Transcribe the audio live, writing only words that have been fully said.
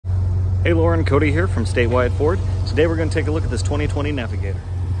Hey Lauren, Cody here from Statewide Ford. Today we're going to take a look at this 2020 Navigator.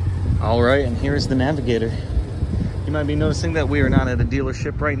 All right, and here's the Navigator. You might be noticing that we are not at a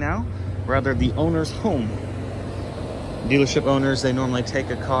dealership right now, rather the owner's home. Dealership owners, they normally take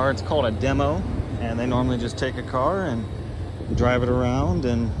a car, it's called a demo, and they normally just take a car and drive it around,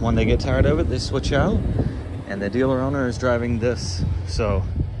 and when they get tired of it, they switch out, and the dealer owner is driving this. So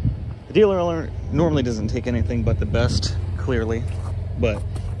the dealer owner normally doesn't take anything but the best, clearly, but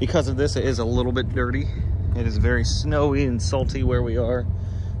because of this, it is a little bit dirty. It is very snowy and salty where we are,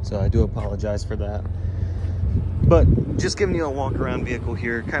 so I do apologize for that. But just giving you a walk around vehicle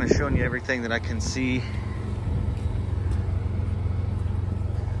here, kind of showing you everything that I can see.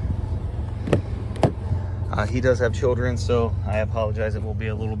 He does have children, so I apologize. It will be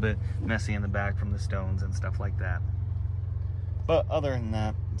a little bit messy in the back from the stones and stuff like that. But other than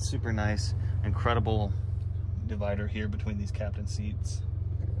that, super nice, incredible divider here between these captain seats.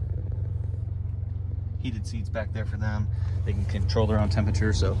 Heated seats back there for them. They can control their own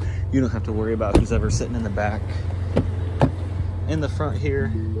temperature, so you don't have to worry about who's ever sitting in the back. In the front here,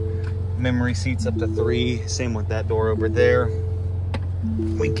 memory seats up to 3. Same with that door over there.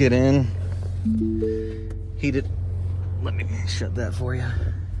 We get in. Heated, let me shut that for you.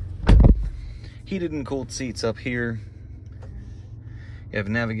 Heated and cooled seats up here. You have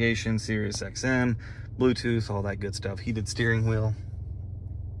navigation, Sirius XM, Bluetooth, all that good stuff. Heated steering wheel.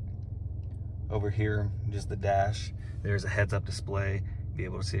 Over here, just the dash. There's a heads-up display. Be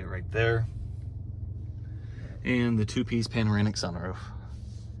able to see it right there. And the 2-piece panoramic sunroof.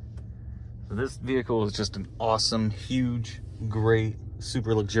 So this vehicle is just an awesome, huge, great,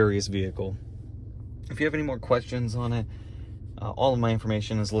 super luxurious vehicle. If you have any more questions on it, all of my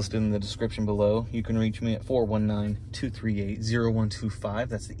information is listed in the description below. You can reach me at 419-238-0125.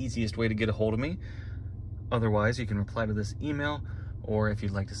 That's the easiest way to get a hold of me. Otherwise, you can reply to this email, or if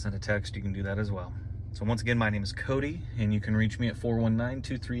you'd like to send a text, you can do that as well. So once again, my name is Cody, and you can reach me at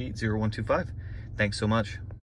 419-238-0125. Thanks so much.